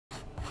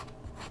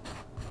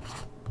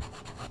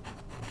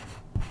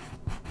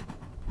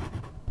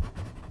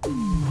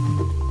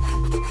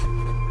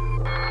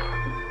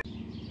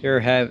Here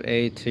I have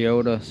a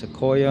Toyota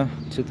Sequoia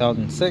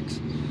 2006.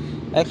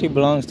 Actually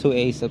belongs to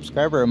a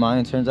subscriber of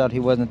mine. Turns out he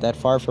wasn't that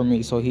far from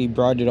me, so he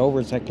brought it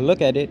over so I could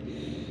look at it.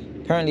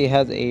 Currently it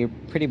has a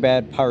pretty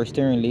bad power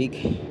steering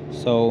leak,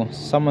 so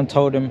someone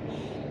told him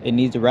it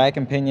needs a rack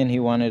and pinion. He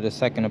wanted a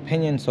second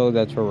opinion, so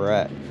that's where we're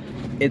at.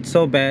 It's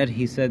so bad,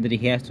 he said that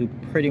he has to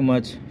pretty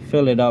much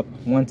fill it up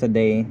once a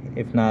day,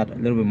 if not a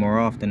little bit more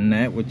often than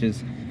that, which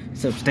is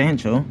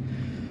substantial.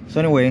 So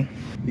anyway,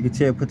 you can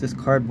see I put this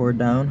cardboard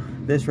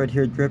down. This right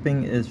here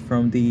dripping is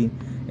from the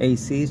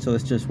AC, so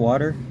it's just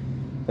water.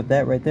 But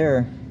that right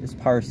there is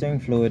power steering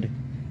fluid,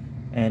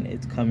 and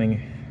it's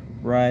coming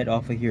right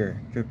off of here,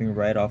 dripping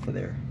right off of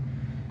there.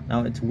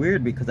 Now it's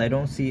weird because I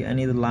don't see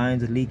any of the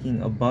lines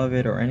leaking above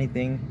it or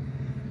anything.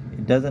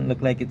 It doesn't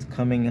look like it's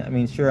coming. I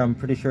mean, sure, I'm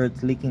pretty sure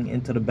it's leaking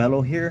into the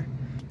bellow here.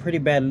 Pretty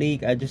bad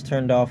leak. I just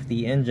turned off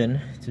the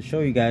engine to show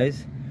you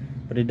guys,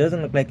 but it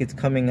doesn't look like it's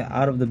coming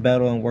out of the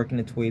bellow and working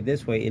its way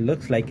this way. It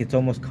looks like it's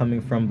almost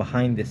coming from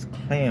behind this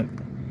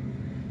clamp.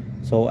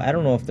 So I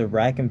don't know if the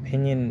rack and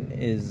pinion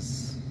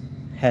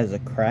has a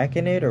crack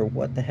in it or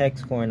what the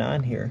heck's going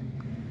on here.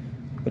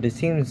 But it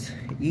seems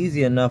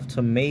easy enough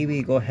to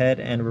maybe go ahead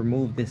and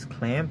remove this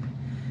clamp,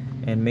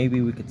 and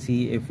maybe we could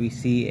see if we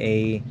see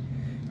a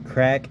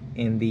crack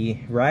in the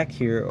rack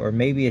here, or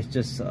maybe it's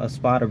just a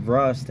spot of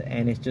rust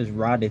and it's just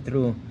rotted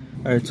through.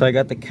 All right, so I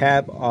got the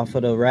cap off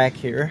of the rack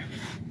here,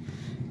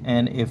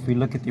 and if we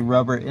look at the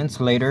rubber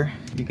insulator,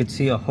 you could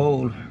see a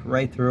hole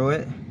right through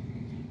it.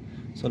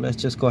 So let's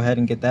just go ahead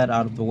and get that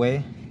out of the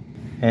way.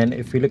 And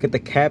if we look at the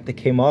cap that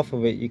came off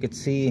of it, you could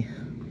see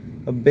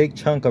a big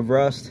chunk of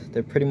rust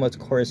that pretty much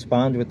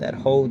corresponds with that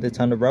hole that's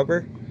on the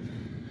rubber.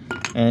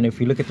 And if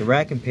we look at the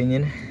rack and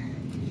pinion,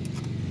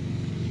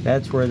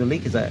 that's where the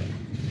leak is at.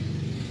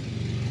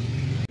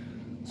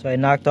 So I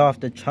knocked off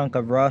the chunk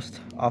of rust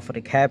off of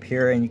the cap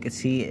here, and you can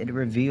see it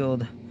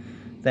revealed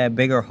that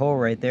bigger hole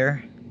right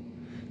there.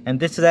 And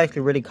this is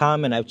actually really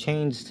common. I've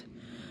changed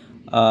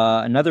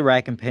another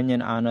rack and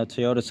pinion on a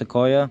Toyota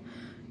Sequoia,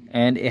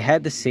 and it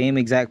had the same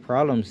exact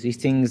problems. These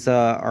things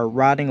are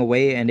rotting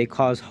away, and they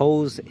cause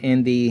holes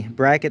in the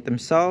bracket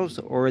themselves,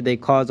 or they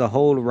cause a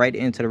hole right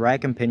into the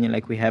rack and pinion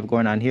like we have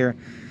going on here.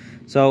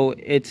 So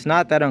it's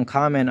not that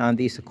uncommon on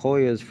these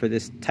Sequoias for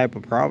this type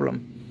of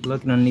problem.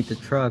 Looking underneath the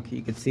truck,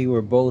 you can see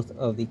where both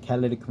of the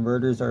catalytic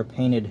converters are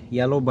painted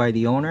yellow by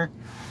the owner.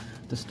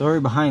 The story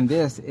behind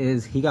this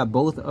is he got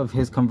both of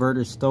his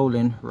converters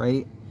stolen,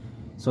 right?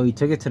 So he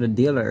took it to the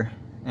dealer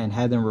and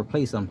had them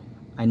replace them.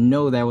 I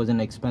know that was an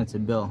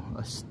expensive bill,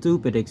 a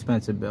stupid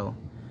expensive bill.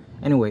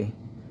 Anyway,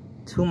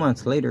 2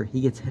 months later,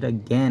 he gets hit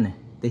again.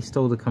 They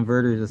stole the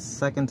converters a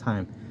second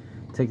time.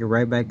 Took it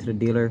right back to the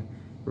dealer,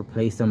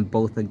 replaced them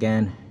both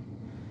again.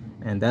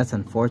 And that's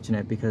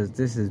unfortunate, because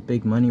this is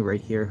big money right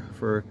here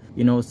for,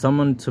 you know,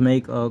 someone to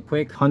make a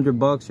quick $100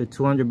 or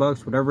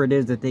 $200, whatever it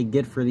is that they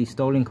get for these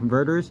stolen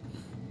converters,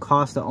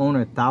 cost the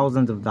owner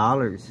thousands of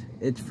dollars.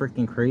 It's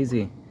freaking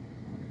crazy.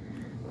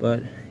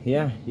 But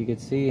yeah, you can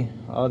see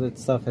all that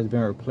stuff has been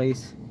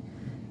replaced.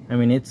 I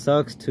mean, it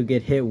sucks to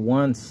get hit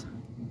once,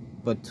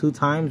 but 2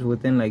 times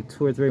within like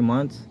 2 or 3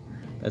 months,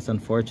 that's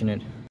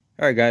unfortunate.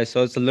 All right, guys,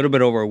 so it's a little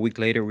bit over a week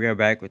later. We are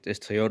back with this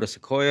Toyota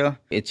Sequoia.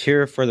 It's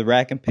here for the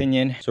rack and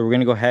pinion. So we're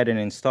gonna go ahead and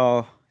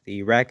install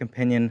the rack and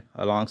pinion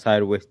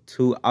alongside with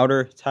 2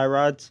 outer tie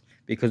rods,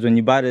 because when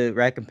you buy the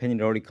rack and pinion,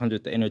 it already comes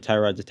with the inner tie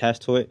rods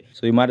attached to it.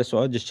 So you might as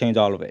well just change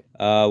all of it.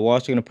 We're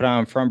also gonna put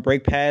on front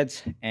brake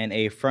pads and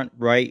a front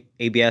right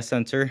ABS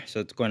sensor. So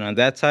it's going on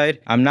that side.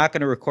 I'm not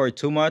gonna record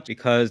too much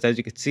because, as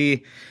you can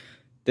see,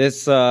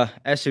 this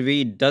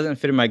SUV doesn't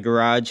fit in my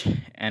garage,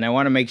 and I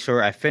want to make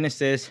sure I finish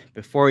this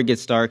before it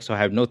gets dark, so I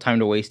have no time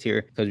to waste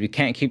here, because we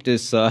can't keep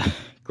this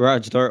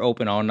garage door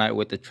open all night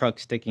with the truck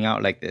sticking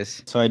out like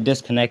this. So I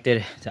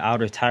disconnected the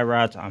outer tie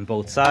rods on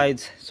both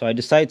sides. So I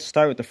decided to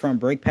start with the front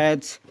brake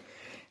pads,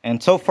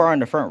 and so far on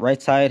the front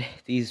right side,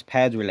 these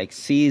pads were like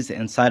seized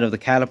inside of the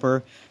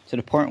caliper to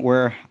the point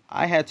where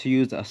I had to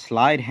use a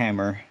slide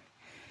hammer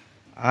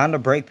on the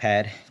brake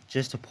pad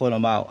just to pull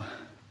them out.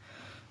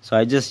 So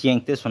I just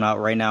yanked this one out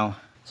right now.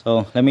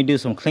 So let me do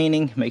some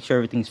cleaning, make sure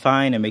everything's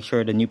fine, and make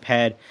sure the new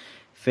pad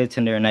fits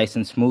in there nice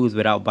and smooth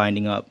without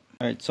binding up.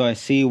 All right, so I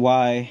see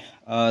why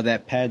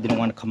that pad didn't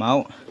want to come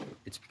out.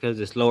 It's because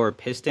this lower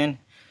piston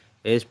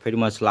is pretty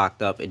much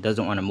locked up. It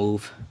doesn't want to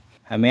move.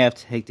 I may have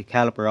to take the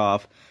caliper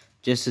off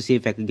just to see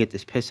if I could get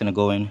this piston to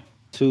go in.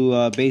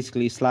 2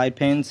 basically slide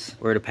pins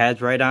where the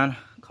pad's right on,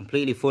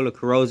 completely full of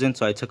corrosion.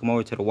 So I took them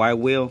over to the wide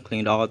wheel,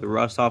 cleaned all the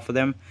rust off of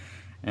them,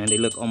 and they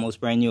look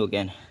almost brand new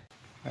again.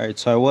 All right,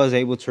 so I was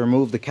able to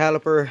remove the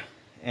caliper,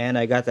 and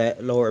I got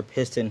that lower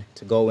piston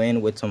to go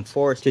in with some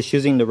force, just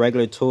using the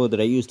regular tool that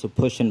I use to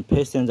push in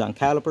pistons on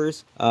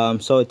calipers.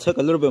 So it took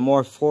a little bit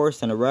more force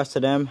than the rest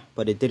of them,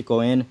 but it did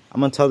go in.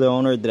 I'm gonna tell the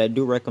owner that I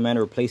do recommend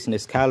replacing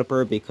this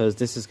caliper, because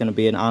this is gonna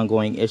be an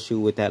ongoing issue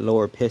with that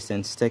lower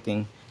piston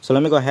sticking. So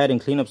let me go ahead and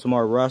clean up some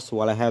more rust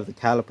while I have the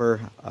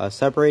caliper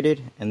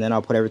separated, and then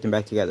I'll put everything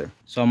back together.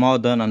 So I'm all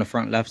done on the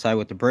front left side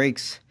with the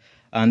brakes.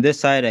 On this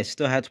side, I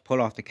still had to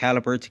pull off the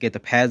caliper to get the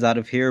pads out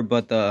of here,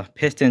 but the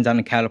pistons on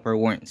the caliper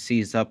weren't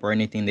seized up or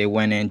anything. They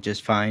went in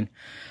just fine.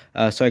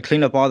 So I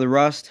cleaned up all the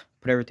rust,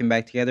 put everything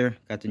back together,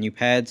 got the new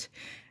pads,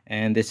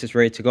 and this is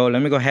ready to go.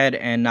 Let me go ahead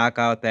and knock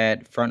out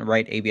that front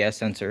right ABS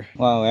sensor.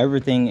 Wow,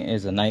 everything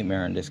is a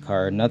nightmare on this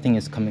car. Nothing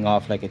is coming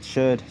off like it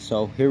should.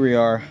 So here we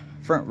are,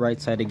 front right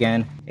side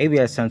again.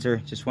 ABS sensor,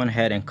 just went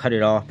ahead and cut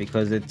it off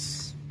because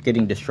it's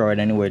getting destroyed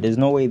anyway. There's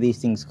no way these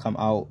things come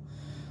out,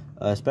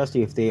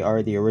 especially if they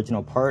are the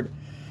original part.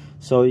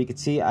 So you can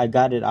see I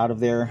got it out of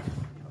there.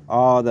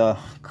 All the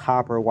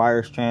copper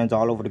wire strands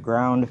all over the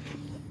ground.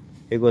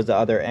 Here goes the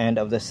other end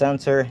of the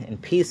sensor in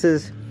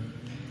pieces.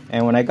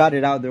 And when I got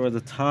it out, there was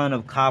a ton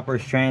of copper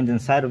strands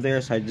inside of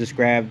there. So I just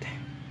grabbed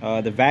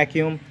the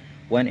vacuum,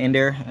 went in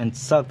there and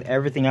sucked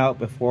everything out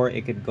before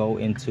it could go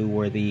into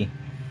where the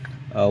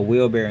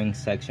wheel bearing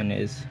section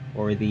is,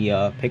 or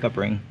the pickup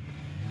ring.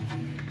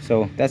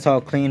 So that's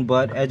all clean.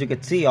 But as you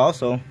can see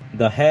also,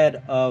 the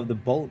head of the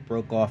bolt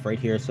broke off right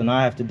here. So now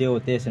I have to deal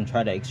with this and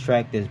try to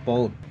extract this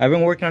bolt. I've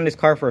been working on this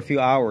car for a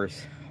few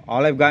hours.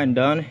 All I've gotten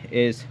done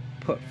is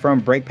put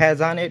front brake pads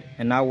on it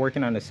and now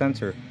working on the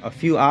sensor. A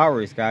few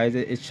hours, guys.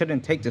 It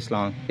shouldn't take this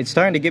long. It's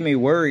starting to get me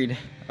worried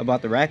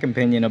about the rack and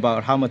pinion,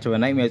 about how much of a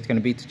nightmare it's going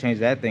to be to change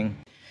that thing.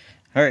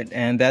 All right,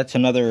 and that's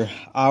another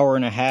hour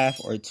and a half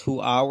or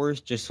 2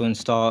 hours just to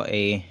install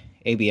a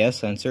ABS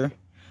sensor,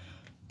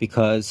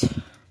 because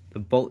the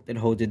bolt that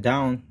holds it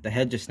down, the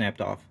head just snapped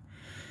off.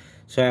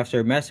 So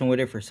after messing with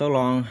it for so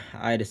long,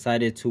 I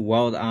decided to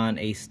weld on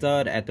a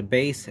stud at the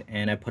base,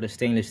 and I put a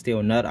stainless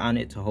steel nut on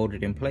it to hold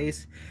it in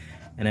place.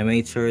 And I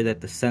made sure that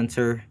the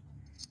sensor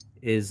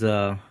is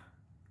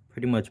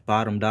pretty much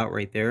bottomed out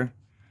right there,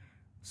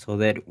 so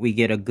that we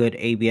get a good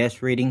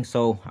ABS reading.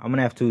 So I'm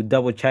gonna have to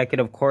double check it,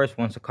 of course,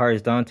 once the car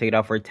is done, take it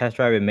out for a test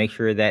drive and make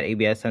sure that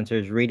ABS sensor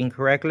is reading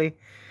correctly.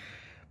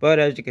 But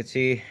as you can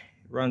see, it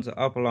runs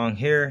up along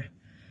here,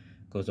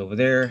 goes over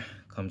there,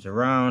 comes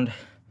around,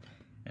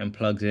 and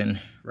plugs in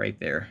right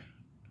there.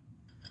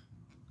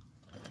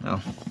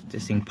 Now,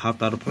 this thing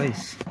popped out of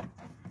place.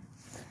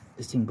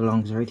 This thing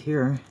belongs right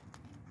here.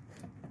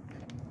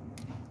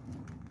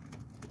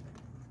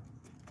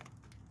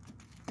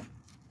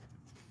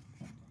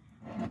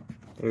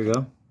 There we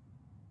go.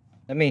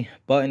 Let me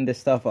button this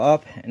stuff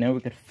up and then we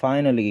could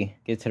finally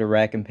get to the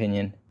rack and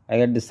pinion. I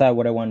gotta decide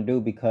what I want to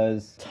do,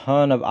 because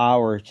ton of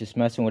hours just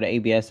messing with the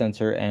ABS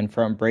sensor and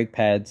front brake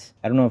pads.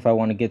 I don't know if I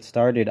want to get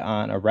started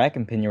on a rack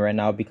and pinion right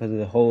now because of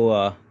the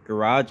whole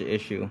garage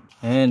issue.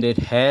 And it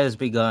has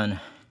begun.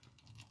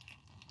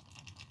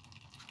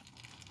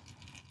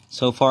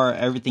 So far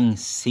everything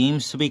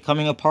seems to be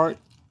coming apart,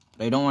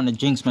 but I don't want to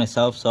jinx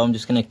myself, so I'm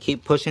just gonna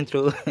keep pushing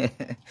through.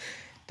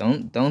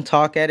 Don't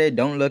talk at it,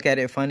 don't look at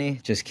it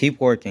funny, just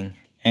keep working.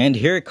 And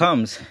here it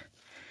comes.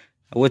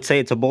 I would say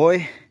it's a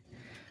boy,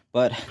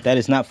 but that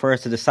is not for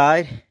us to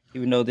decide.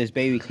 Even though this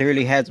baby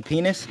clearly has a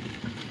penis,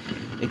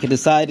 it can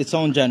decide its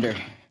own gender.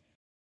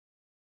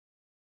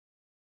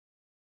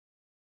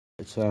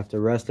 So after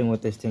wrestling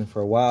with this thing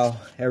for a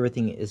while,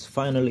 everything is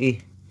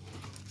finally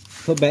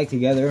put back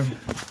together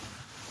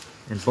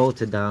and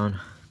bolted down.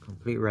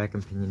 Complete rack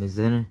and pinion is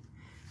in.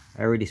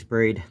 I already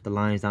sprayed the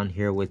lines down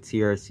here with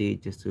CRC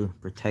just to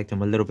protect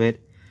them a little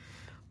bit.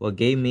 What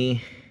gave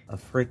me a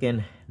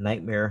freaking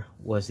nightmare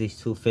was these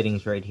two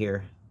fittings right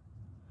here.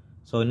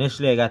 So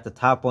initially I got the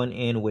top one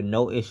in with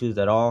no issues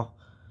at all.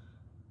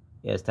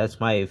 Yes, that's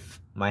my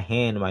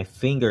hand, my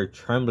finger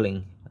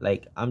trembling.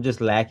 Like, I'm just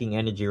lacking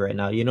energy right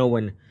now. You know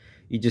when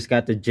you just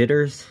got the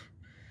jitters?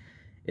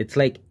 It's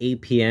like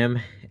 8 p.m.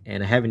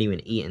 and I haven't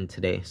even eaten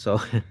today.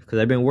 So, because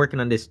I've been working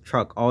on this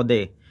truck all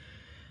day.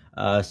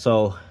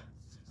 So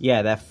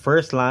yeah, that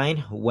first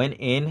line went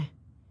in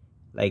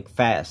like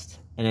fast.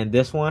 And then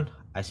this one,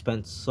 I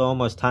spent so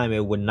much time,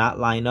 it would not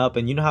line up.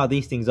 And you know how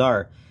these things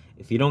are.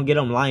 If you don't get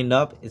them lined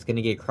up, it's going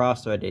to get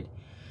cross-threaded.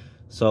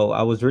 So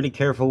I was really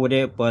careful with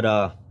it.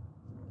 But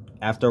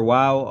after a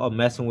while of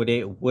messing with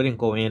it, it wouldn't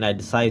go in. I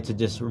decided to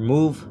just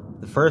remove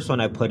the first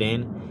one I put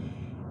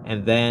in.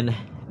 And then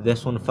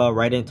this one fell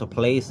right into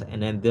place.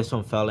 And then this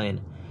one fell in.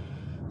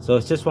 So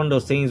it's just one of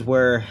those things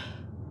where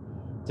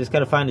just got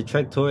to find a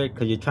trick to it,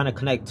 because you're trying to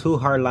connect two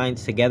hard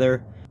lines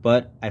together.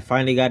 But I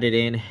finally got it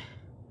in.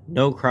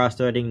 No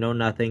cross-threading, no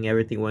nothing.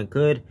 Everything went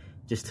good.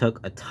 Just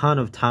took a ton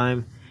of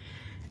time.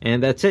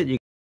 And that's it. You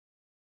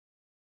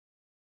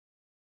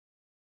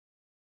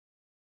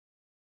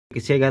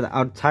can see I got the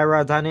outer tie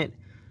rods on it.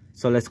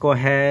 So let's go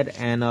ahead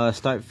and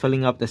start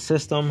filling up the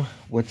system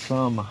with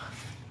some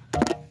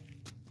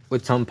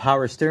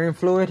power steering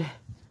fluid.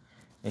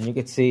 And you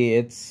can see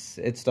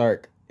it's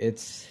dark.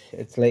 It's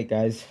late,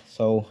 guys.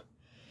 So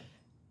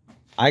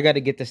I got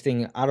to get this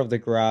thing out of the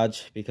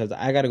garage because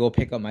I got to go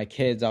pick up my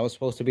kids. I was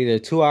supposed to be there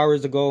 2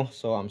 hours ago,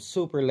 so I'm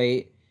super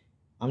late.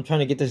 I'm trying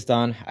to get this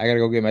done. I got to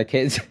go get my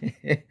kids.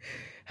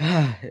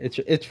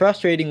 It's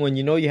frustrating when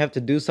you know you have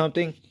to do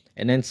something,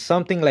 and then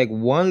something like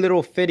one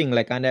little fitting,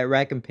 like on that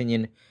rack and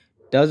pinion,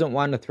 doesn't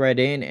want to thread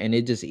in, and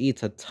it just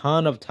eats a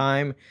ton of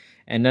time.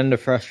 And then the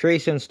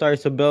frustration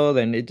starts to build,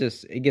 and it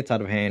gets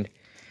out of hand.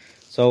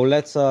 So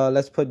let's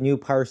put new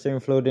power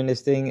steering fluid in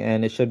this thing,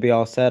 and it should be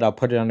all set. I'll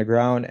put it on the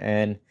ground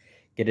and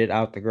get it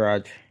out the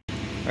garage.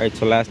 All right,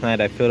 so last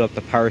night I filled up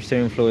the power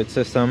steering fluid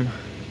system,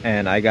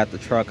 and I got the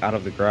truck out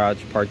of the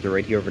garage, parked it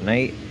right here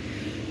overnight.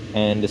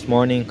 And this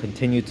morning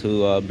continued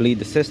to bleed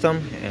the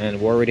system, and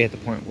we're already at the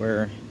point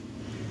where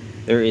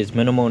there is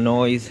minimal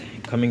noise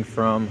coming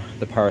from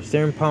the power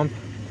steering pump.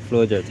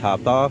 Fluids are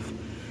topped off.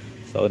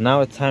 So now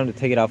it's time to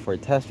take it out for a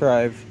test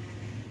drive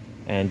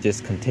and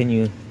just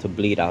continue to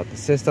bleed out the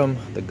system.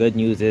 The good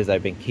news is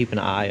I've been keeping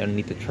an eye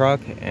underneath the truck,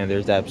 and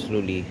there's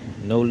absolutely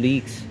no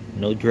leaks,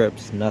 no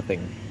drips,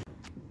 nothing.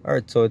 All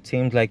right, so it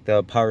seems like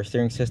the power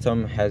steering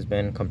system has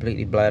been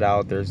completely bled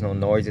out. There's no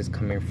noises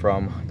coming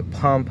from the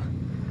pump.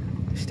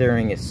 The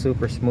steering is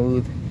super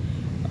smooth.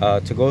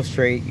 To go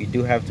straight, you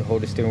do have to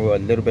hold the steering wheel a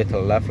little bit to the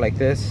left like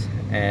this,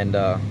 and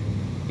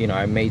you know,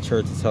 I made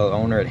sure to tell the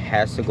owner it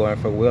has to go in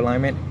for wheel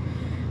alignment.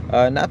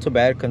 Not too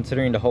bad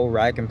considering the whole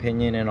rack and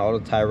pinion and all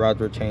the tie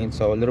rods were changed,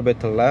 so a little bit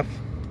to the left,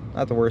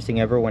 not the worst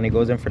thing ever. When it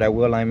goes in for that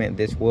wheel alignment,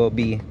 this will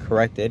be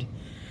corrected.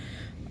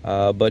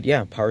 But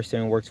yeah, power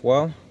steering works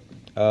well.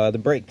 The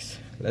brakes,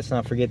 let's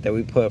not forget that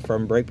we put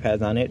front brake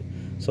pads on it,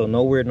 so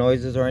no weird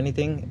noises or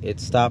anything.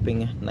 It's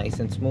stopping nice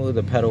and smooth.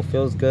 The pedal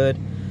feels good,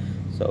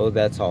 so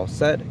that's all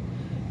set.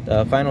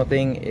 The final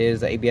thing is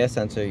the ABS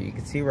sensor. You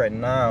can see right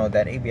now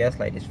that ABS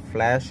light is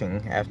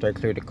flashing after I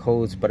clear the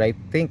codes, but I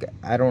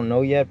don't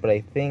know yet, but I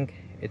think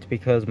it's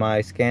because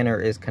my scanner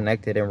is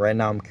connected, and right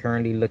now I'm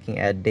currently looking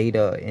at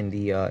data in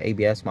the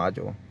ABS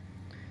module.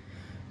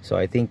 So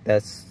I think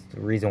that's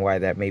the reason why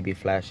that may be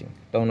flashing.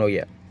 Don't know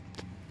yet.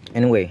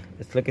 Anyway,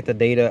 let's look at the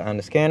data on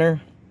the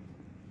scanner.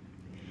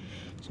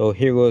 So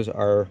here goes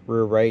our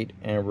rear right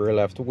and rear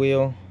left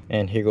wheel,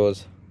 and here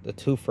goes the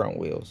two front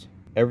wheels.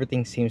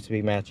 Everything seems to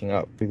be matching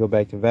up. If we go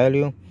back to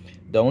value,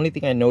 the only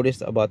thing I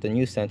noticed about the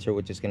new sensor,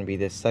 which is going to be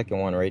this second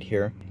one right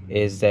here,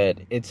 is that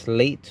it's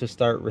late to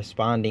start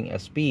responding a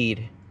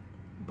speed,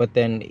 but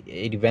then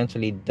it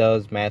eventually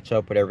does match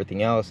up with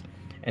everything else.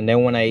 And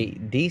then when I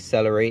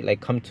decelerate,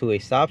 like come to a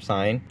stop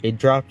sign, it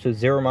drops to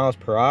 0 miles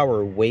per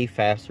hour way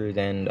faster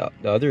than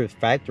the other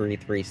factory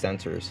 3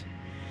 sensors.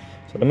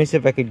 So let me see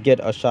if I could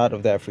get a shot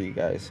of that for you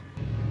guys.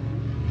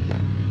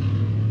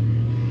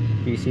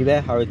 Do you see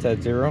that, how it's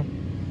at 0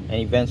 and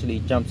eventually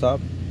jumps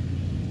up?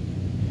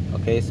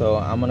 Okay, so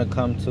I'm gonna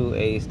come to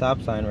a stop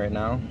sign right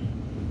now.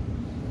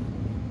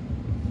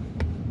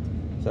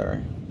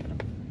 Sorry.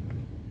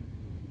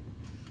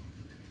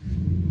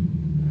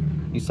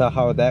 You saw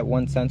how that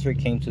one sensor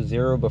came to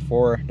 0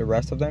 before the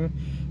rest of them.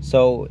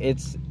 So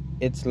it's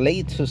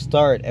late to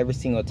start every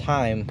single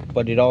time,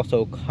 but it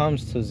also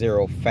comes to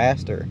 0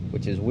 faster,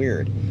 which is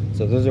weird.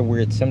 So those are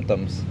weird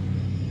symptoms.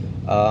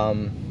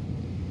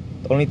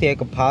 The only thing I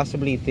could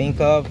possibly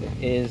think of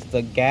is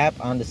the gap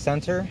on the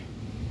sensor.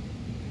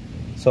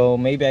 So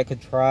maybe I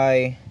could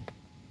try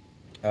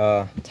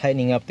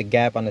tightening up the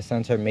gap on the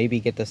sensor, maybe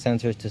get the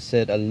sensors to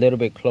sit a little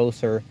bit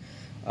closer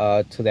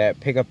to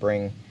that pickup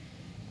ring.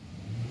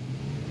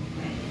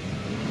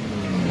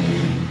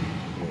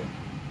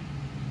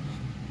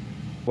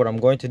 What I'm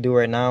going to do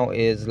right now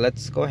is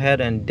let's go ahead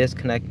and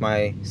disconnect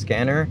my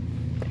scanner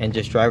and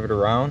just drive it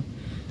around.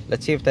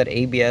 Let's see if that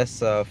ABS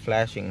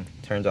flashing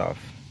turns off.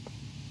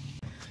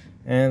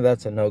 And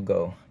that's a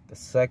no-go. The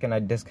second I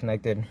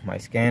disconnected my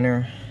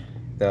scanner,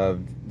 the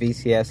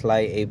VCS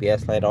light,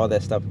 ABS light, all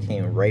that stuff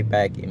came right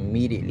back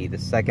immediately the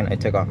second I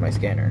took off my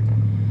scanner.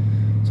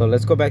 So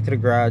let's go back to the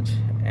garage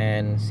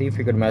and see if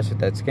we could mess with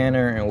that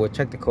scanner, and we'll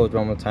check the codes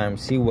one more time,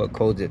 see what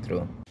codes it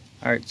through.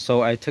 All right,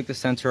 so I took the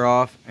sensor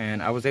off,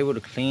 and I was able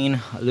to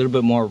clean a little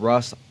bit more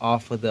rust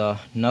off of the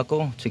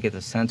knuckle to get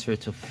the sensor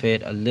to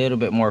fit a little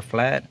bit more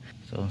flat.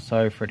 So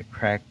sorry for the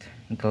cracked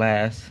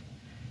glass,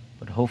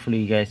 but hopefully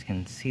you guys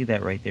can see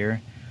that right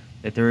there,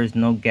 that there is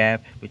no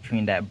gap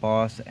between that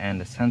boss and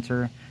the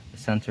sensor. The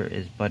sensor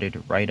is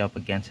butted right up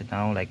against it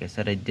now. Like I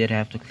said, I did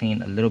have to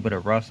clean a little bit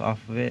of rust off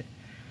of it,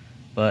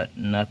 but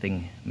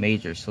nothing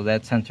major. So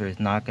that sensor is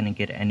not going to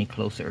get any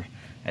closer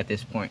at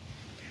this point.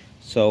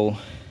 So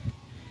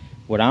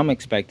what I'm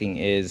expecting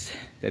is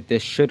that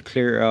this should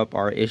clear up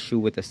our issue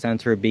with the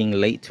sensor being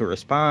late to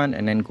respond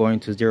and then going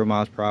to 0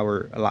 miles per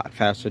hour a lot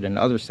faster than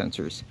other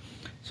sensors.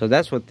 So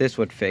that's what this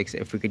would fix,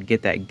 if we could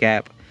get that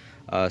gap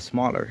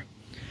smaller.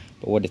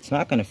 But what it's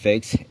not going to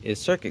fix is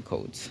circuit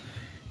codes.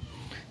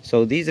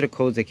 So these are the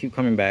codes that keep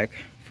coming back.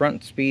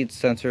 Front speed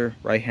sensor,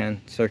 right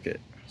hand circuit.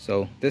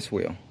 So this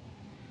wheel.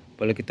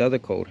 But look at the other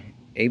code.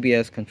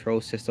 ABS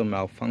control system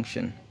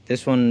malfunction.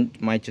 This one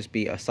might just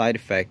be a side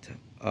effect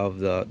of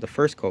the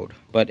first code,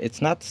 but it's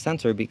not the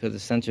sensor because the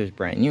sensor is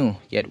brand new,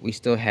 yet we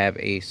still have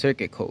a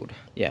circuit code.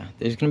 Yeah,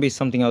 there's gonna be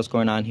something else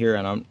going on here,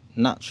 and I'm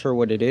not sure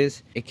what it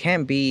is. It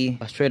can't be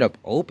a straight up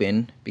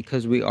open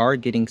because we are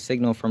getting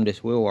signal from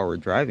this wheel while we're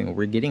driving.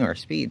 We're getting our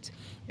speeds.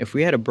 If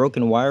we had a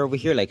broken wire over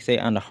here, like say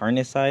on the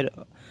harness side,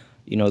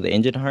 you know, the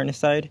engine harness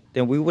side,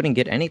 then we wouldn't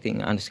get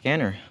anything on the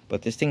scanner.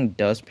 But this thing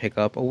does pick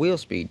up a wheel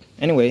speed.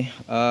 Anyway,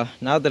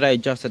 now that I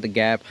adjusted the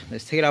gap,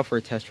 let's take it out for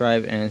a test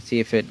drive and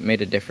see if it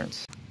made a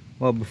difference.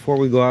 Well, before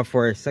we go out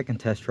for our second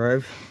test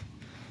drive,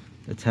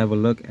 Let's have a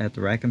look at the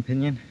rack and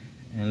pinion,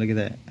 and look at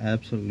that,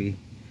 absolutely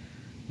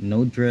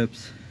no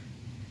drips,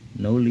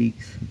 no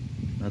leaks,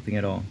 nothing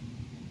at all.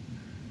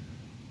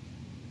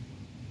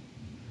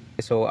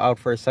 So out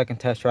for a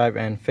second test drive,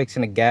 and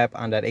fixing the gap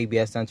on that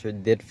ABS sensor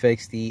did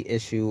fix the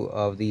issue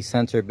of the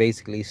sensor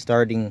basically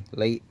starting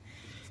late.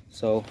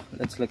 So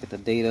let's look at the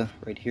data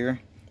right here.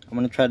 I'm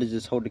going to try to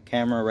just hold the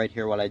camera right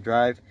here while I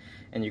drive,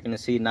 and you're going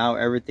to see now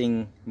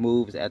everything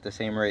moves at the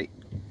same rate.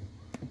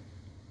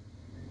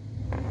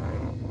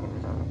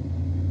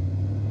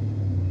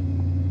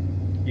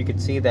 You can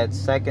see that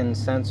second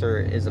sensor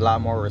is a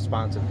lot more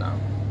responsive now.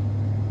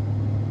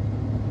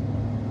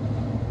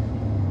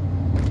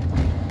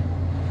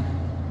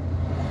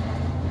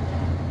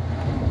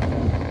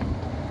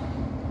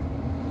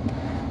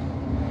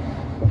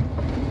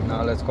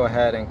 Now let's go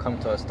ahead and come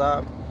to a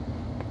stop.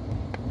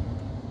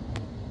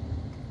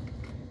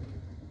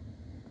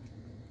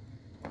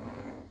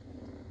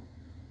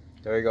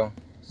 There we go.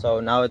 So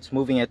now it's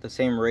moving at the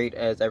same rate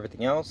as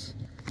everything else.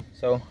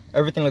 So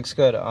everything looks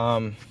good.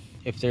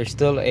 If there's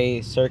still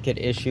a circuit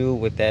issue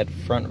with that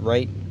front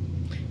right,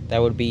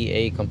 that would be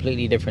a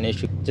completely different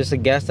issue. Just a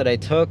guess that I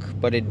took,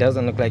 but it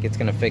doesn't look like it's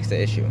gonna fix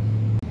the issue.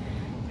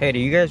 Hey, do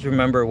you guys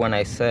remember when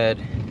I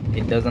said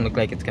it doesn't look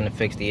like it's gonna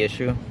fix the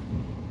issue?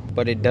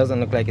 But it doesn't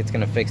look like it's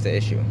gonna fix the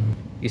issue.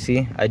 You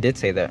see, I did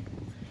say that.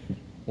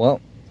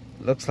 Well,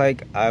 looks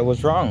like I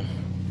was wrong.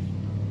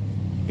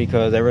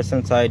 Because ever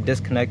since I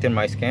disconnected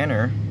my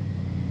scanner,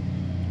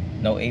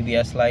 no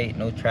ABS light,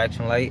 no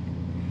traction light.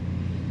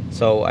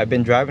 So I've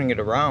been driving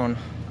it around,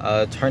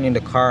 turning the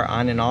car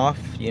on and off,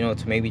 you know,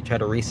 to maybe try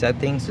to reset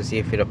things to see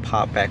if it'll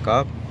pop back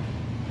up,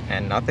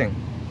 and nothing.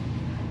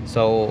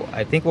 So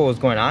I think what was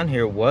going on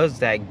here was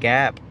that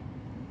gap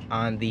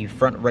on the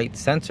front right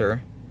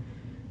sensor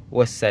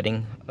was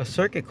setting a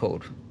circuit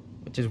code,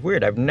 which is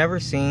weird. I've never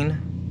seen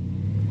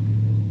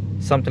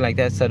something like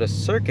that set a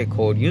circuit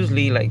code.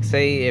 Usually, like,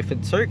 say if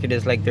it's circuit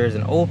is like there's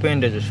an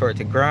open, there's a short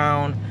to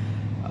ground,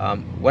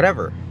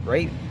 whatever,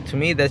 right? To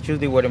me, that's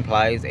usually what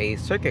implies a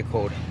circuit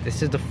code.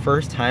 This is the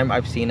first time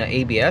I've seen an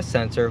ABS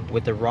sensor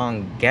with the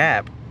wrong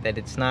gap, that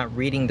it's not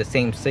reading the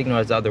same signal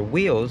as the other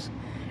wheels,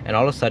 and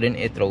all of a sudden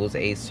it throws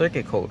a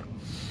circuit code.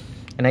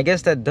 And I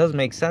guess that does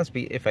make sense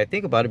if I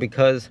think about it,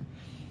 because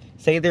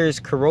say there's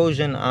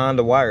corrosion on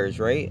the wires,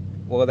 right?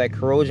 Well, that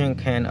corrosion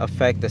can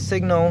affect the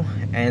signal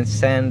and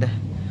send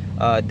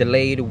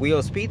delayed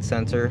wheel speed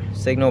sensor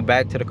signal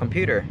back to the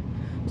computer,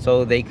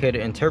 so they could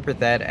interpret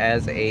that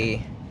as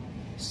a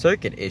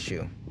circuit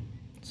issue.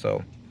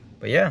 So,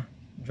 but yeah,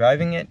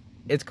 driving it,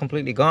 it's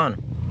completely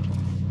gone.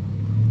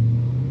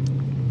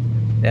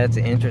 That's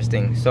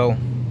interesting. So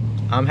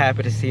I'm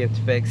happy to see it's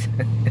fixed.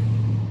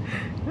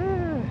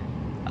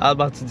 I was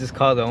about to just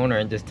call the owner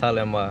and just tell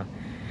him,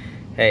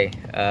 hey,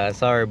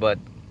 sorry, but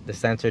the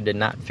sensor did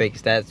not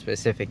fix that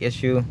specific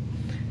issue.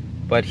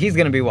 But he's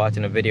gonna be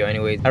watching the video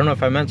anyways. I don't know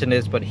if I mentioned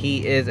this, but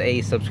he is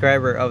a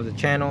subscriber of the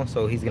channel,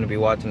 so he's gonna be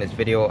watching this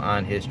video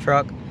on his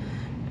truck.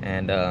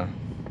 And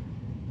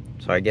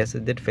so I guess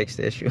it did fix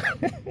the issue.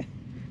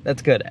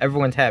 That's good.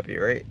 Everyone's happy,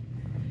 right?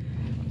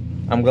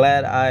 I'm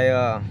glad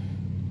I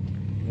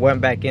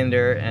went back in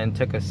there and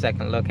took a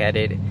second look at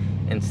it,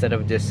 instead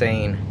of just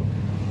saying,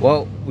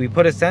 well, we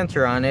put a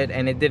sensor on it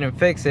and it didn't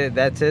fix it,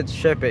 that's it,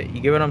 ship it. You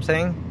get what I'm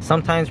saying?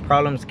 Sometimes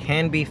problems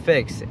can be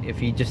fixed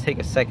if you just take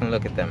a second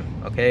look at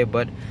them, okay?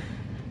 But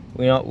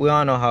we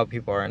all know how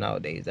people are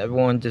nowadays.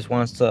 Everyone just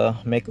wants to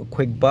make a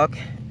quick buck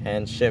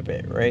and ship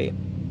it, right?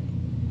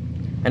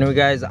 Anyway,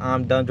 guys,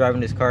 I'm done driving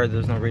this car.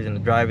 There's no reason to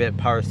drive it.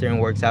 Power steering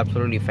works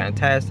absolutely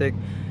fantastic.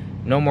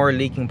 No more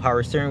leaking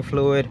power steering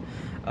fluid.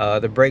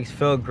 The brakes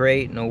feel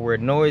great, no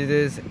weird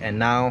noises, and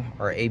now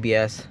our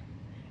ABS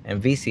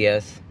and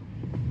VCS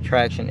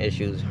traction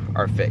issues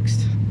are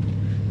fixed.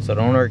 So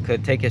the owner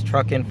could take his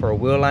truck in for a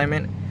wheel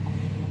alignment,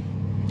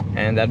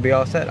 and that'd be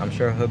all set. I'm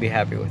sure he'll be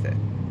happy with it.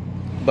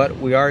 But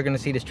we are going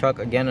to see this truck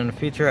again in the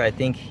future. I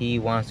think he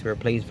wants to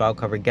replace valve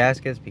cover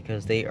gaskets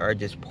because they are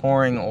just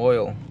pouring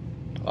oil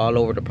all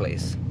over the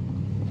place.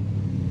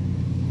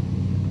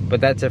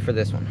 But that's it for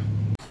this one.